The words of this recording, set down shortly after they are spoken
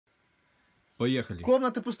Поехали.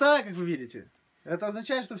 Комната пустая, как вы видите. Это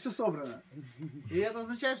означает, что все собрано. И это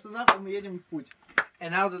означает, что завтра мы едем в путь.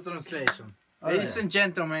 And now the translation. Ladies and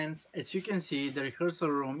gentlemen, as you can see, the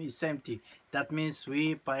rehearsal room is empty. That means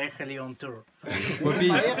we поехали on tour.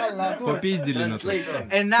 Попиздили на то.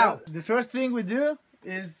 And now, The first thing we do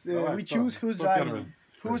is we choose who's driving.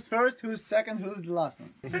 Who's first, who's second, who's the last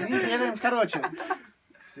one. Мы делаем, короче.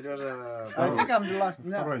 Сережа, I think I'm the last.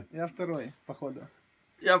 Да, я второй, походу.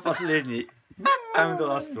 Я последний. I'm the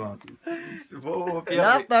last one. Вова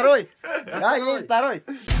Я первый. второй. Я есть второй.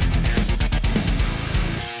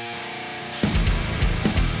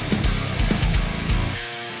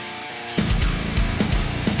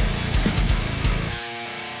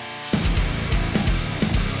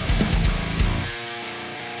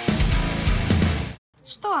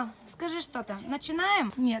 Что? Скажи что-то.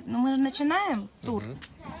 Начинаем? Нет, ну мы же начинаем тур.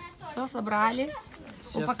 Все, собрались,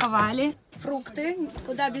 упаковали. Фрукты,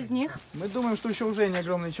 куда без них? Мы думаем, что еще уже не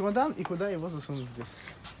огромный чемодан, и куда его засунуть здесь?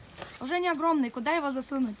 Уже не огромный, куда его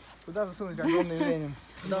засунуть? Куда засунуть огромный Женин?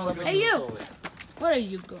 Hey you! Where are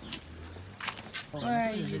you going? Where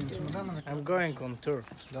are you doing? I'm going on tour.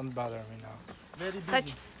 Don't bother me now.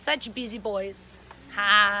 Such busy boys.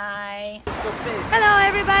 Hi! Hello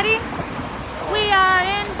everybody! We are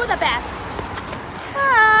in Budapest.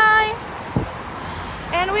 Hi!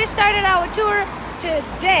 And we started our tour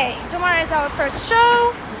today. Tomorrow is our first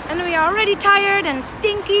show, and we are already tired and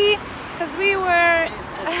stinky because we were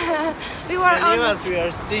Believe us, we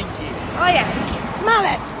are stinky. Oh yeah, smell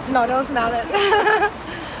it. No, don't smell it.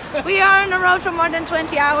 We are on the road for more than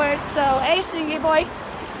 20 hours, so hey stinky boy.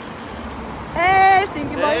 Hey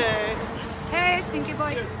stinky boy. Hey stinky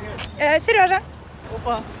boy. Serежа.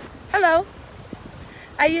 Опа. Hello.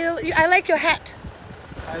 I like your hat.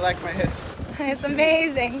 I like my head. It's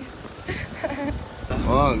amazing.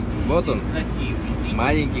 О, вот он.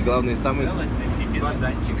 Маленький, главный, самый...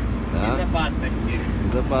 Базанчик. Да.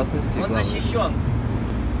 Безопасности. Он главное. защищен.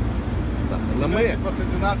 Так, это мы.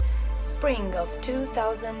 Spring of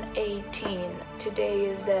 2018. Today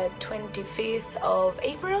is the 25th of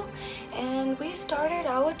April and we started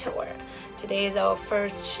our tour. Today is our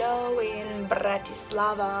first show in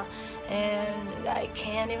Bratislava and I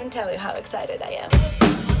can't even tell you how excited I am.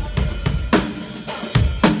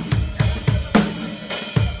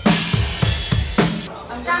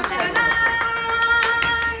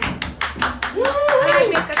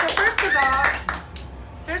 Alright, so first of all,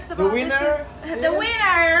 this is the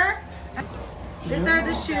winner. These are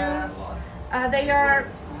the shoes. They are,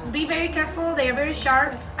 be very careful, they are very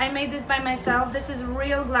sharp. I made this by myself. This is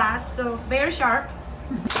real glass, so very sharp.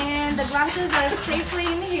 And the glasses are safely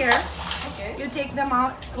in here. Okay. You take them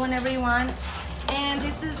out whenever you want. And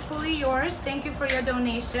this is fully yours. Thank you for your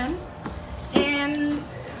donation. And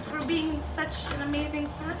for being such an amazing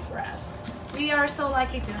fan for us. We are so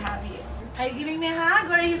lucky to have you. Are you giving me a hug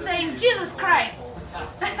or are you saying, Jesus Christ?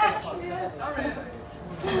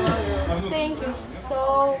 Thank you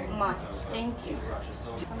so much. Thank you.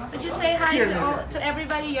 Would you say hi to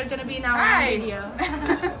everybody? You're gonna be in our video.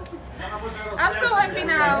 I'm so happy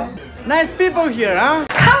now. Nice people here, huh?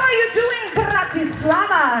 How are you doing,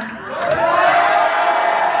 Bratislava?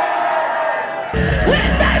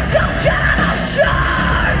 When there's some kind of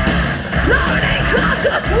shot, learning how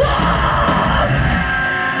to swim.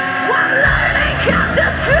 One learning how to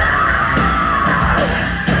scream.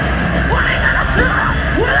 Running on a throat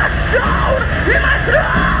with a stone in my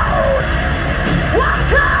throat. One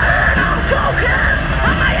turn of cocaine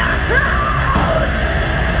on my own throat.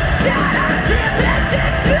 That I did this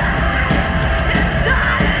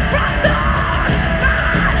inside and from thought.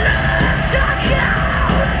 My lips are cold.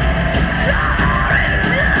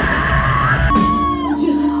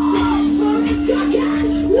 Just stop for a second.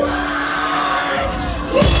 Wait.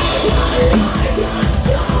 Light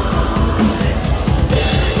outside.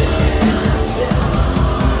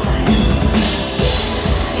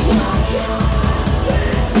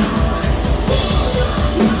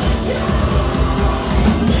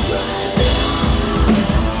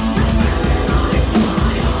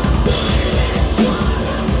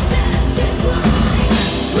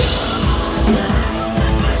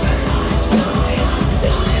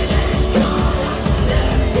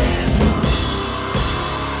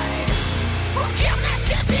 Forgiveness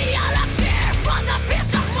is the elixir for the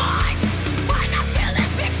peace of mind. Why not feel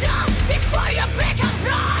this picture before you become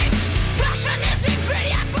blind? Passion is the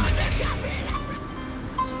ingredient for the happiness.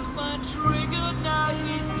 My trigger now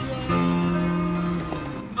is dead.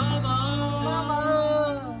 Mama,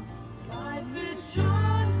 life is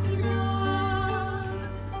just begun.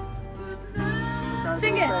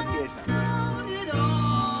 Sing it.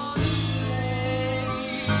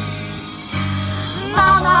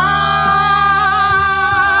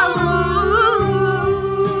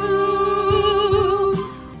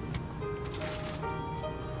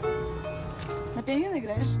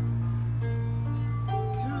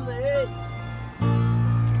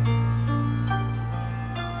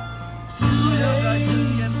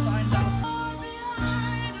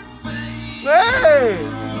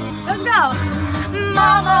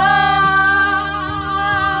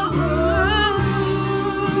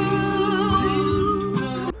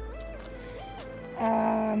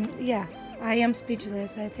 I am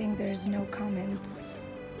speechless. I think there's no comments.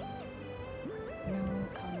 No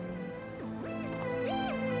comments.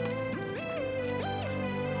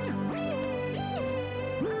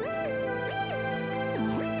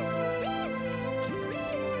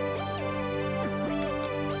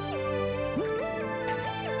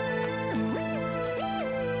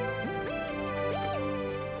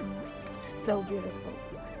 So beautiful.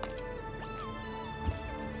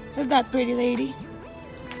 Is that pretty lady?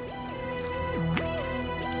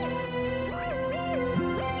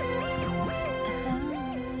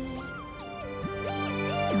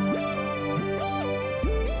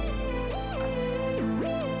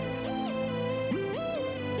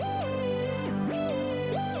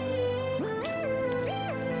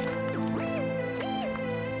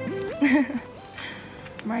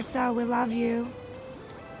 Marcel, we love you.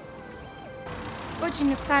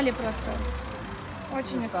 Очень устали просто.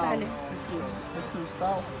 Очень устали. Хочу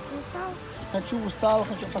устал. Устал?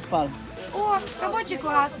 Хочу поспать. О, рабочий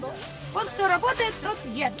класс. Вот кто работает, тот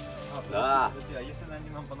ест. Да.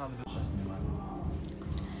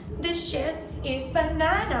 This shit is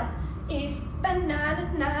banana. Is banana,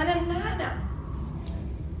 nana, nana.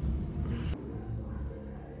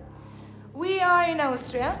 We are in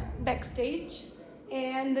Austria, backstage,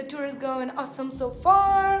 and the tour is going awesome so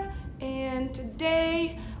far. And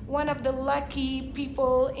today, one of the lucky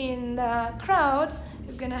people in the crowd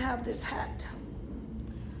is gonna have this hat.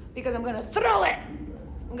 Because I'm gonna throw it!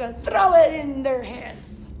 I'm gonna throw it in their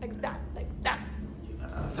hands. Like that, like that.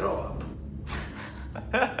 Throw up.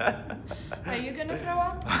 Are you gonna throw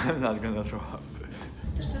up? I'm not gonna throw up.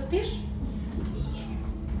 Ты что, спишь?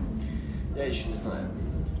 Я еще не знаю.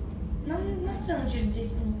 Нам на сцену через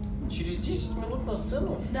 10 минут. Через 10 минут на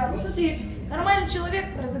сцену? Да, ну смотри, нормальный человек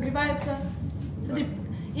разогревается. Смотри,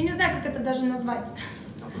 я не знаю, как это даже назвать.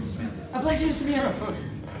 Аплодисменты.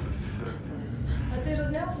 А ты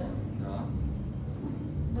размялся? Да.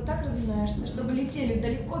 Вот так разминаешься, чтобы летели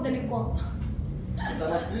далеко-далеко.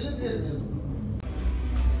 Там открыли дверь внизу?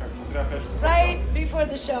 Right before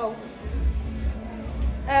the show.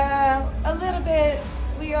 A little bit,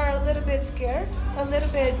 we are a little bit scared, a little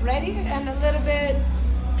bit ready, and a little bit...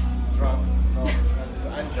 Drunk. No,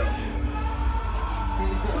 I'm joking.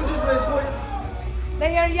 Что здесь происходит?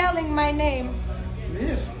 They are yelling my name.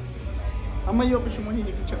 Видишь? А мое почему они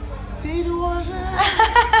не кричат? Сережа!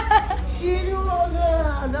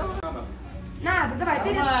 Серега! Давай! Надо, давай,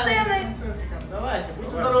 перед сценой. Давайте,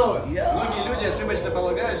 будьте здоровы. Многие люди ошибочно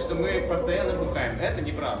полагают, что мы постоянно бухаем. Это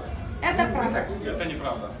неправда. Это правда. Это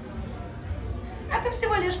неправда. Это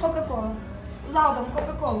всего лишь Кока-Кола. Залпом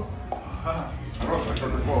Кока-Колу. Хорошая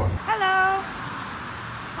Кока-Кола. Hello.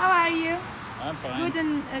 How are you? I'm fine.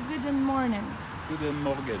 Good morning. Good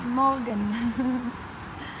morning. Morgan.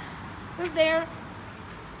 Who's there?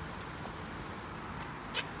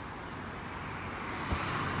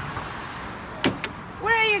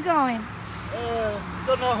 Where are you going?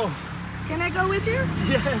 Don't know. Can I go with you?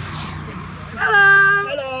 Yes.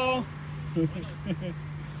 Hello.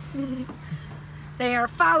 Hello. They are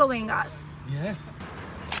following us. Yes.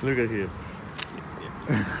 Look at him.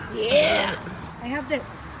 Yeah. I have this.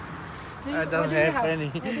 I don't have any.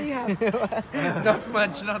 What do you have? Not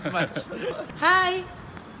much, not much. Hi.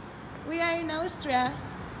 We are in Austria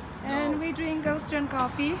and we drink Austrian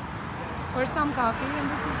coffee or some coffee, and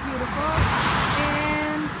this is beautiful.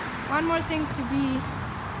 And one more thing to be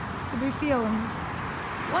filmed.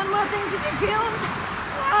 One more thing to be filmed.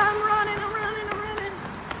 I'm running.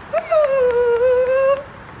 Woo!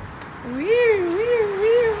 Wee.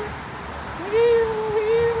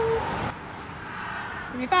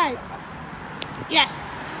 25. Yes.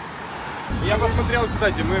 Я посмотрел,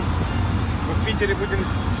 кстати, мы в Питере будем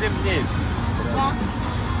 7 дней. Да.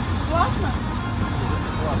 Классно?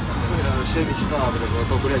 Вообще мечта, блин,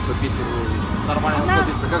 погулять по Питеру, нормально Она-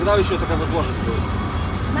 насладиться. Когда еще такая возможность будет?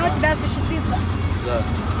 Она у тебя осуществится. Да.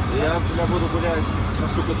 Я буду гулять,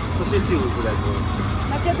 со всей силы гулять буду.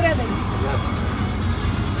 На все дреды. Да.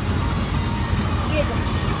 Едем.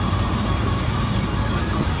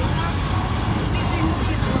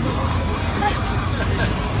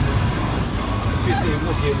 Битые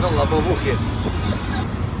мухи на лобовухе.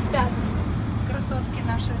 Спят. Красотки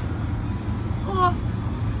наши. О,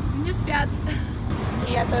 не спят.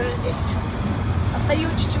 И я тоже здесь. Остаю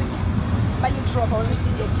чуть-чуть. Болит жопа уже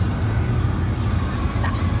сидеть.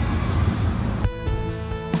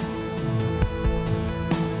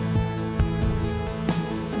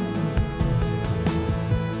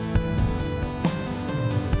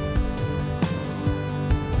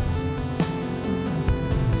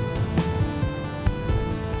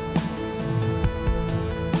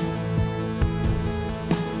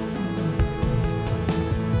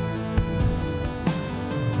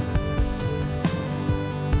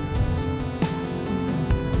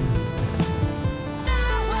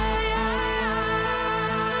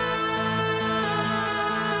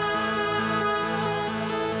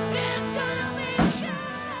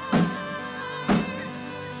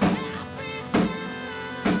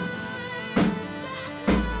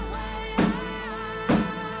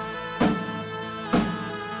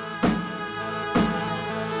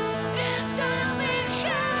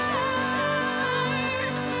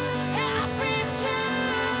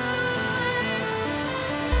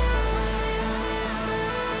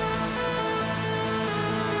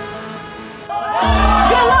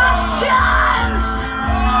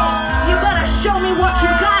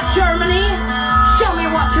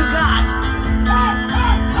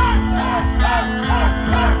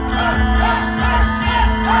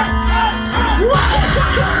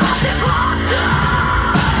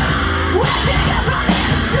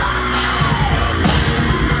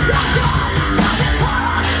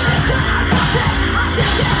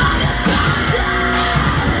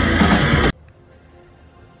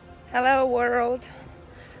 Hello world.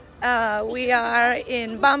 We are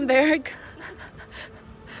in Bamberg.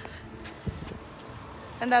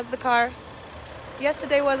 And that's the car.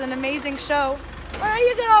 Yesterday was an amazing show. Where are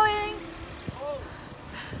you going?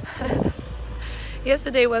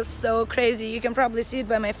 Yesterday was so crazy. You can probably see it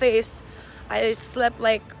by my face. I slept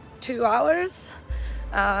like 2 hours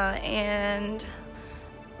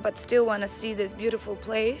but still want to see this beautiful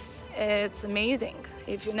place. It's amazing.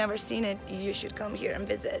 If you've never seen it, you should come here and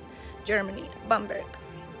visit Germany, Bamberg.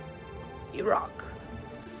 You rock.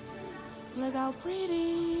 Look how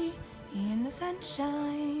pretty in the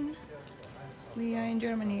sunshine. We are in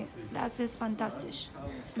Germany. Das ist fantastisch.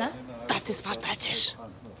 Na? Das ist fantastisch.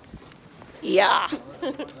 Yeah.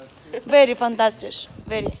 Very fantastisch.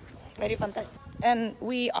 Very, very fantastic. And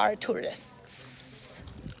we are tourists.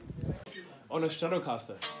 On a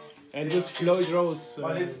Stratocaster. And this Floyd Rose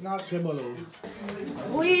but it's not tremolo.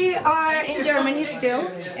 We are in Germany still,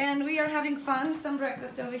 and we are having fun. Some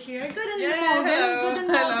breakfast over here. Guten Morgen. Guten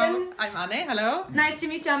Morgen. I'm Anne. Hello. Nice to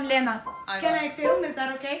meet you. I'm Lena. Can I film? Is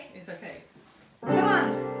that okay? It's okay. Come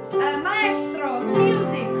on. Maestro,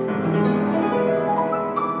 music.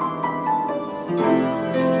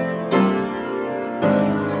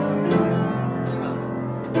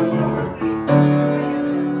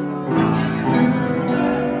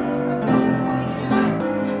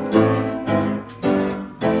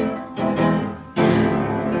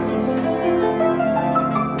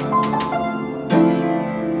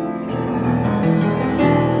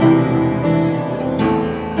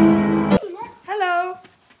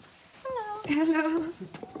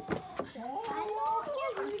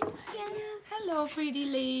 Hello, pretty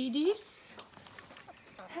ladies.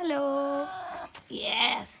 Hello.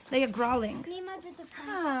 Yes, they are growling.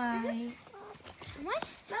 Hi.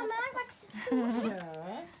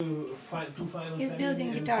 He's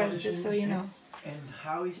building guitars, just so you know. And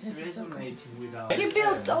how is it resonating with our... He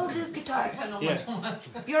builds all these guitars. Yeah.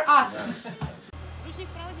 You're awesome.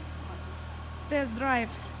 Test drive.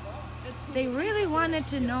 They really wanted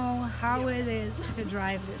to know how it is to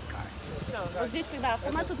drive this car. Вот здесь, когда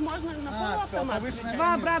автомат, тут можно на полуавтомат.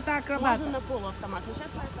 Два брата-акробата. Можно на полуавтомат. Но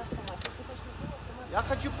сейчас на это автомат. Если хочешь на полуавтомат. Я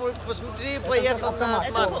хочу посмотреть, поехать на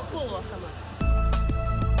смарт. Это полуавтомат.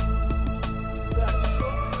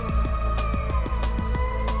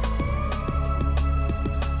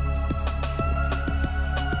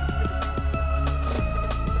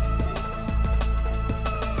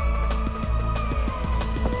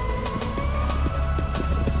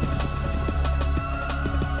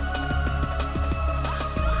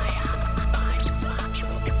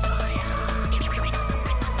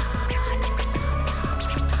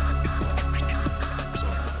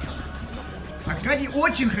 Аркадий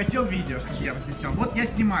очень хотел видео, чтобы я вас снял. Вот я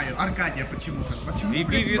снимаю Аркадия почему-то. Почему?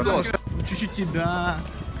 видос. Чуть-чуть тебя,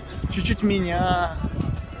 чуть-чуть меня,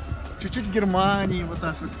 чуть-чуть Германии, вот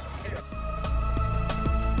так вот.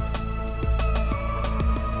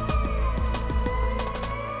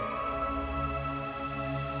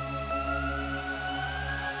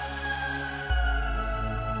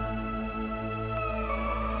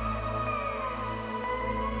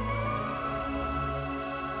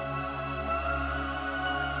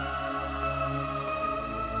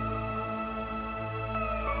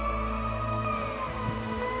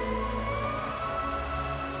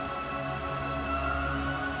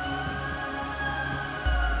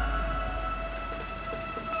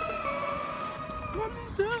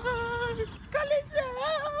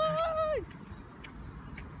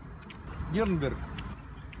 Нюрнберг.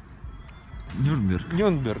 Нюрнберг.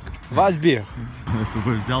 Нюрнберг. Вазбег. Я с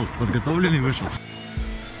собой взял, подготовленный вышел.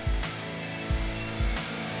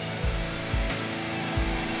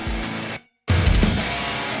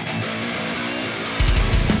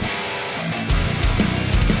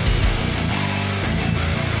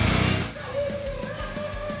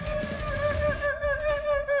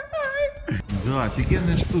 Да,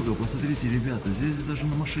 офигенная штука, посмотрите, ребята, здесь даже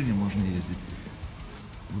на машине можно ездить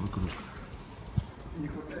вокруг.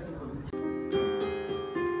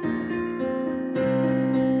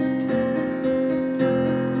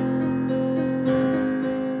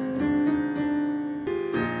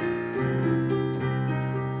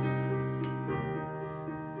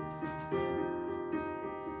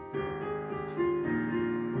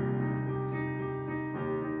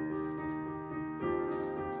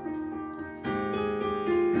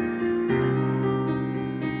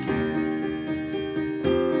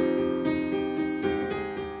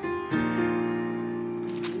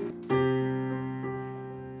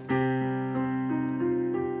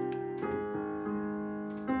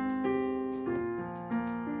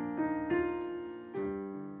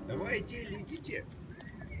 Давайте, летите.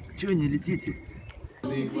 Чего не летите?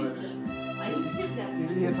 Они все плятся.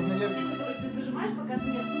 Или это, наверное... Все, которые ты зажимаешь, пока ты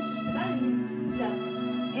не отпустишь педали, они плятся.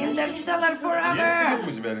 Interstellar Я forever.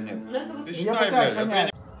 сниму тебя или нет? Но это вот... Ты Я считай, пытаюсь блядь.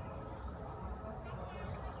 понять.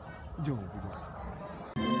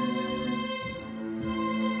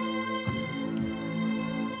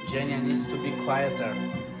 Genia needs to be quieter.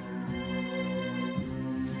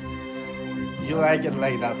 You like it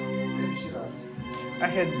like that? Следующий раз. I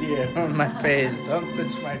had beer on my face. Don't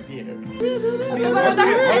touch my beer. Это борода.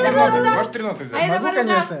 Это борода. Можешь 3 ноты А взять? это Могу, борода.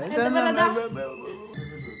 конечно. Это борода.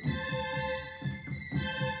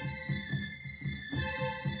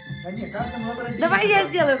 Да не, каждому надо разделить. Давай я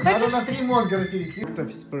сделаю. Надо Хочешь? на 3 мозга разделить. Кто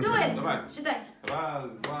Do it. Давай. Считай.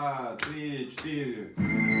 1, 2, 3, 4.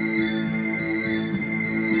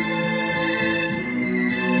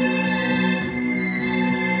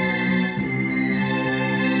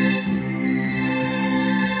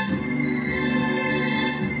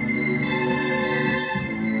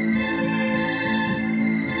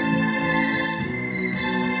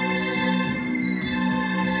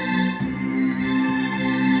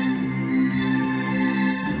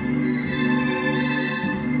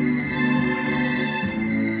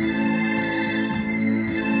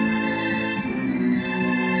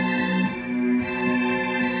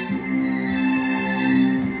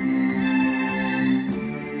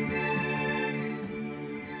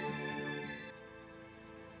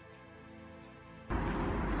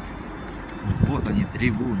 Вот они,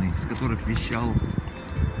 трибуны, с которых вещал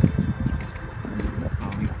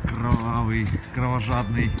самый кровавый,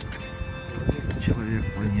 кровожадный человек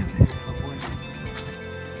планеты.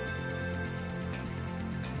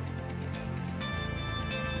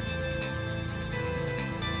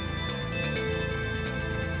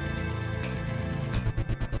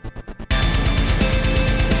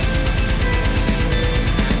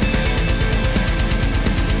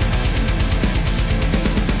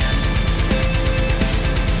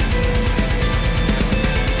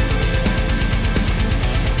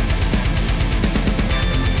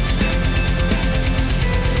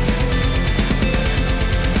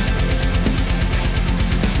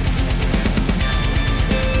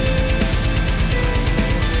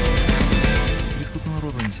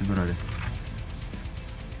 Собирали.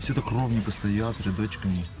 Все так ровненько стоят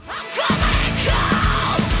рядочками.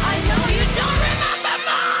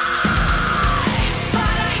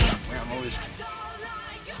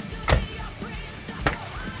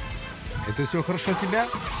 Это все хорошо тебя?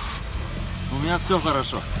 У меня все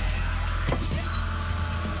хорошо.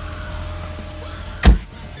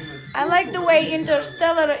 I like the way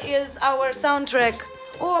Interstellar is our soundtrack.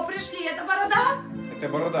 О, пришли. Это борода? Это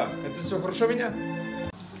борода. Это все хорошо меня?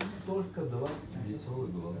 Только 2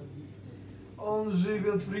 веселых года. Он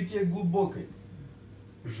живет в реке глубокой,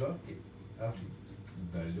 жаркой Африке,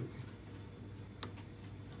 далекой.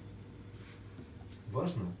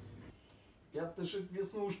 Важно пятнышек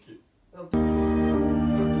веснушки.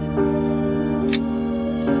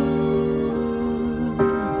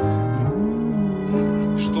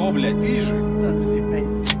 Что, блядь, ты же?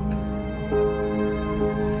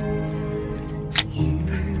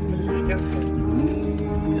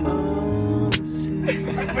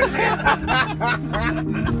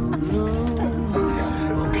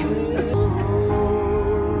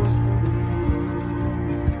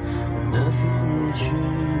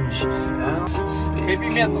 Хэппи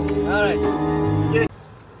метал.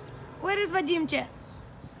 Where is Вадимче?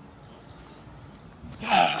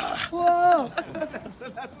 Whoa!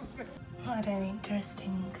 What an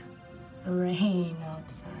interesting rain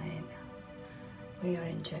outside. We are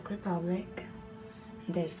in Czech Republic.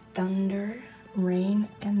 There's thunder, rain,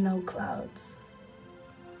 and no clouds.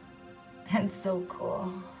 It's so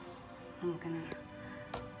cool. I'm gonna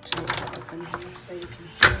try to open here so you can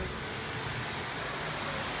hear it.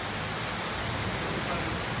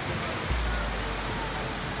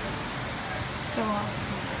 So awesome.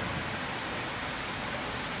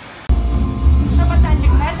 Что,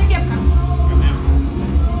 пацанчик, нравится кепка? Конечно.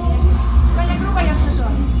 Школьная группа, я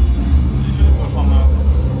слышала. Ничего не слышал, но...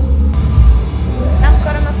 Нам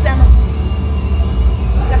скоро на сцену.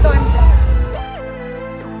 Готовимся.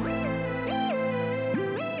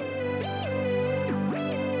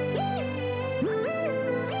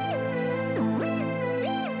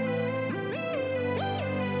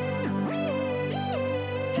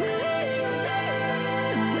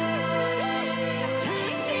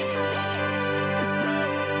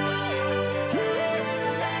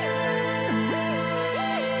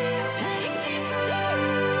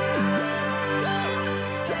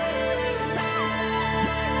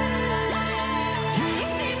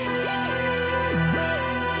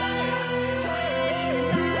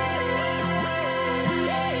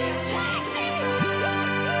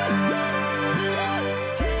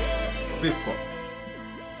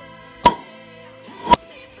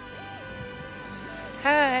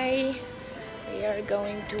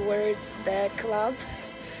 towards the club.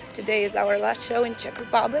 Today is our last show in Czech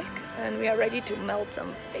Republic and we are ready to melt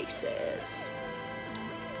some faces.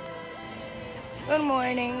 Good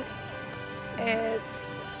morning.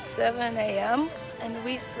 It's 7 a.m. and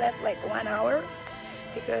we slept like 1 hour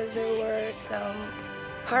because there were some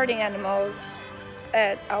party animals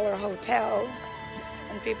at our hotel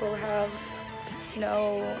and people have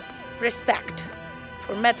no respect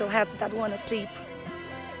for metalheads that want to sleep.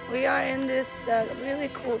 We are in this really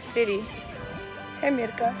cool city. Hey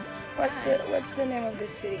Mirka, what's the name of this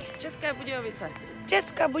city? Česká Budějovice.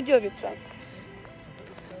 Česká Budějovice.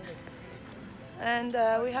 And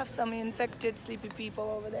we have some infected, sleepy people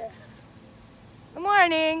over there. Good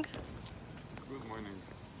morning. Good morning.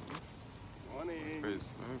 Morning.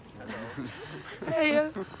 Face.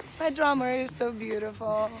 Hey, my drummer is so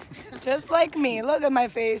beautiful. Just like me. Look at my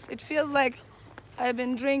face. It feels like I've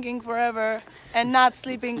been drinking forever and not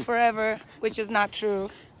sleeping forever, which is not true.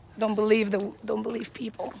 Don't believe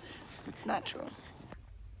people. It's not true.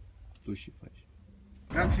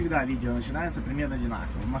 Как всегда, видео начинается примерно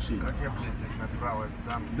одинаково в машине. Как я, блин, здесь направо и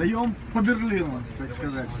туда? Даем по Берлину, так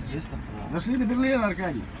сказать. Дошли до Берлина,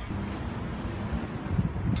 Аркадий.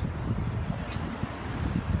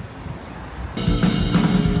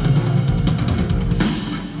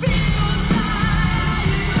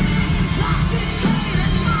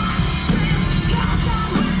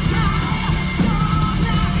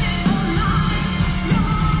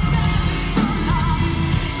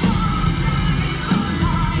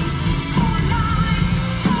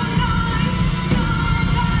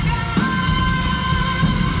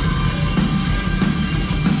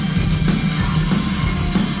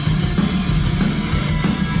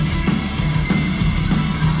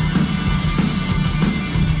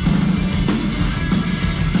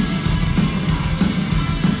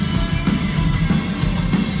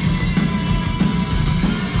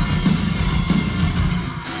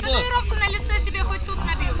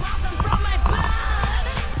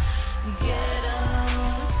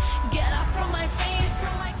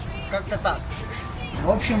 Как-то так. В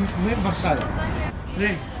общем, мы в Варшаве.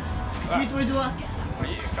 Жень, какие твои дела?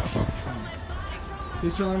 Хорошо. Ты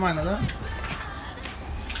все нормально, да?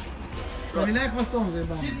 Повиляй хвостом,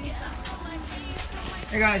 заебал.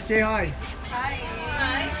 Hey guys, say hi. Hi.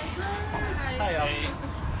 Hi. Hello.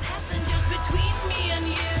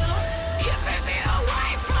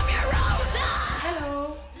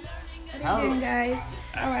 What are you doing, guys?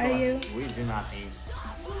 How are you? We do nothing.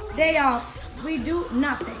 Day off. We do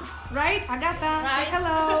nothing. Right, Agatha? Right. Say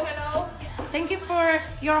hello. Hello. Thank you for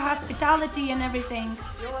your hospitality and everything.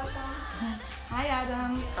 You're welcome. Hi,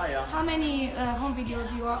 Adam. Hiya. How many home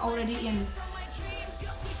videos you are already in?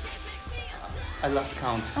 I lost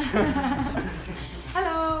count.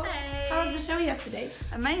 Hello. Hey. How was the show yesterday?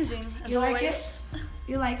 Amazing, as You always. like it?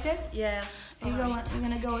 You liked it? Yes. We're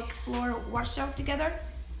gonna go explore Warsaw together?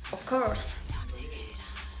 Of course.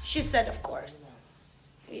 She said, of course.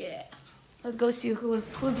 Yeah. Let's go see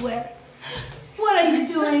who's where. What are you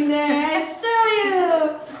doing there? I saw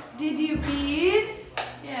you. Did you pee?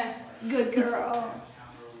 Yeah. Good girl.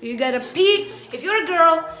 You gotta pee. If you're a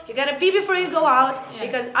girl, you gotta pee before you go out,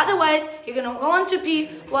 because otherwise you're gonna want to pee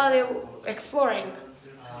while you're exploring.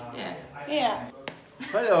 Yeah. Yeah.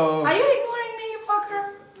 Hello. Are you ignoring me, you fucker?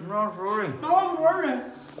 Not really. No, I'm worried.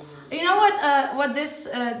 You know what this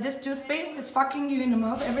toothpaste is fucking you in the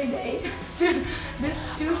mouth every day? This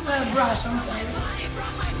toothbrush, I'm sorry.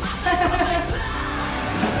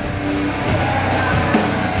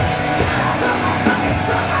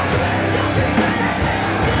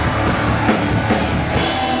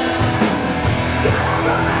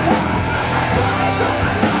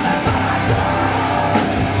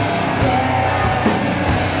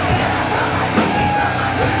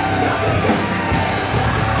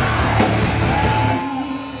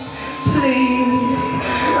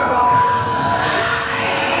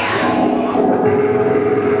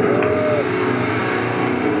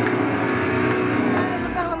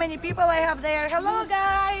 Look at how many people I have there. Hello,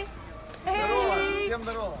 guys. Hey. Всем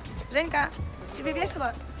здорово. Женька, тебе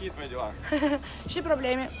весело? Какие твои дела? Ши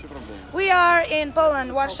проблемы. We are in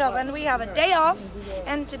Poland, Warsaw, and we have a day off.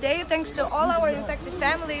 And today, thanks to all our infected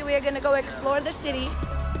family, we are gonna go explore the city.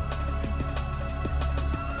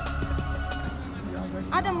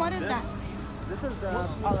 Adam, what is that? This is the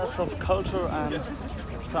Palace of Culture and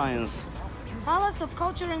Science. Palace of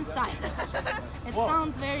Culture and Science. It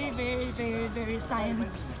sounds very, very, very, very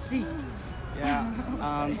sciencey. Yeah,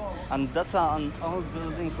 and that's an old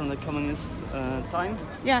building from the communist time.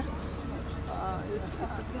 Yeah, It's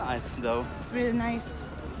pretty nice though. it's really nice.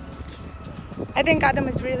 I think Adam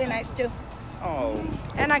is really nice too. Oh.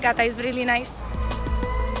 And Agatha is really nice.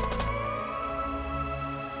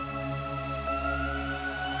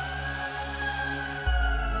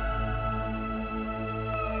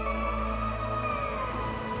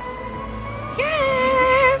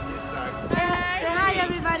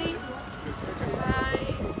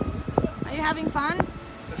 having fun?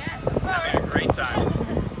 Yeah, of course. Great time.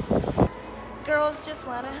 Girls just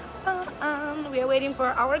wanna have fun. We are waiting for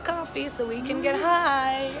our coffee so we can get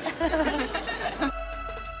high.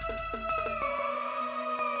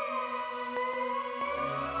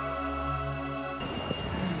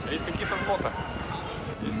 Есть какие-то злота?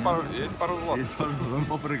 Есть пару злот. Есть пару злот, он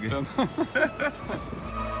попрыгает.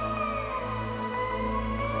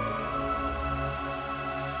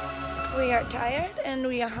 We are tired and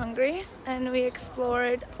we are hungry and we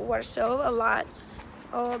explored Warsaw a lot.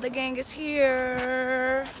 All the gang is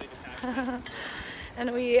here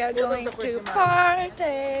and we are going to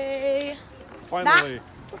party. Finally.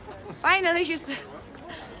 Finally, he says.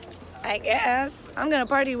 I guess I'm gonna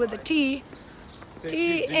party with the tea.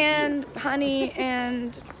 Tea and honey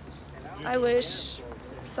and I wish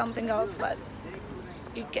something else, but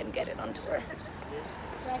you can get it on tour.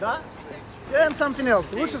 Да? And something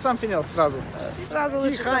else. Лучше something else сразу. Сразу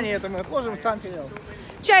лучше. Tea, honey, это мы отложим, something else.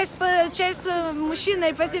 Чай с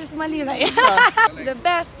мужчиной, постель с малиной. The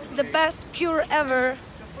best cure ever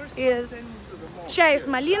is чай с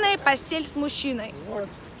малиной, постель с мужчиной.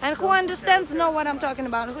 And who understands know what I'm talking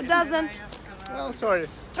about. Who doesn't? Well, sorry.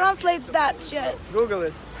 Translate that shit. Google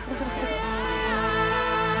it.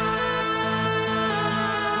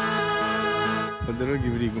 По дороге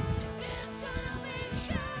в Ригу.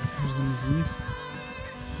 В каждом из них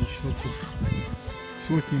еще тут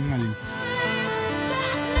сотни маленьких.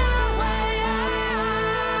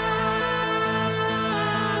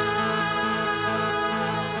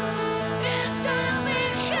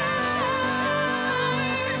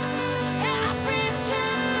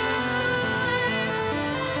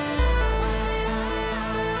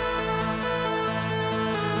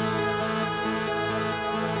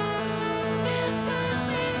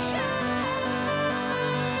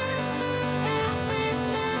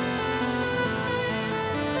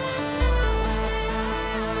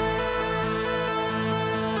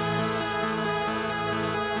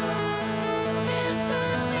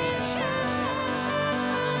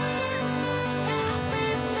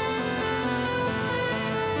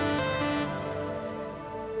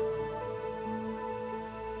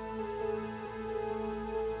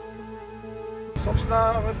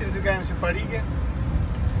 Собственно, мы передвигаемся по Риге.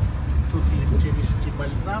 Тут есть рижский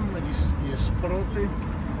бальзам, рижские шпроты.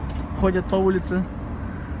 Ходят по улице.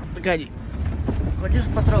 Погоди. Хочешь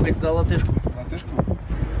потрогать за латышку? Латышку?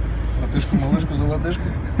 Латышку, малышку за латышку?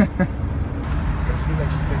 Красивое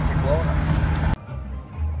чистое стекло.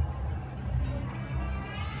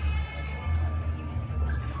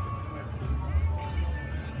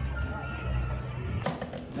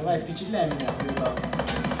 Давай, впечатляй меня.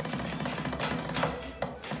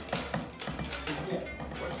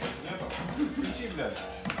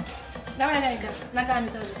 Давай, Лайка, ногами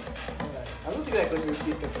тоже. А ну сыграй какой-нибудь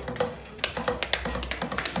хит.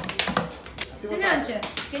 Sinanche,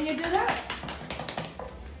 can you do that?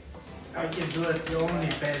 I can do it only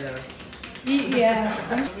better. Yeah.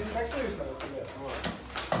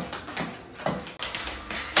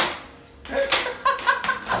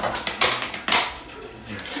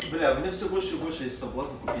 Бля, у меня все больше и больше есть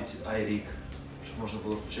соблазн купить iRig, чтобы можно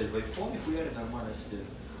было включать в iPhone и хуярить нормально себе.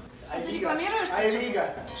 Что ты рекламируешь?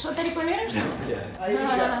 iRiga. Что ты рекламируешь?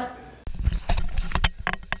 iRiga.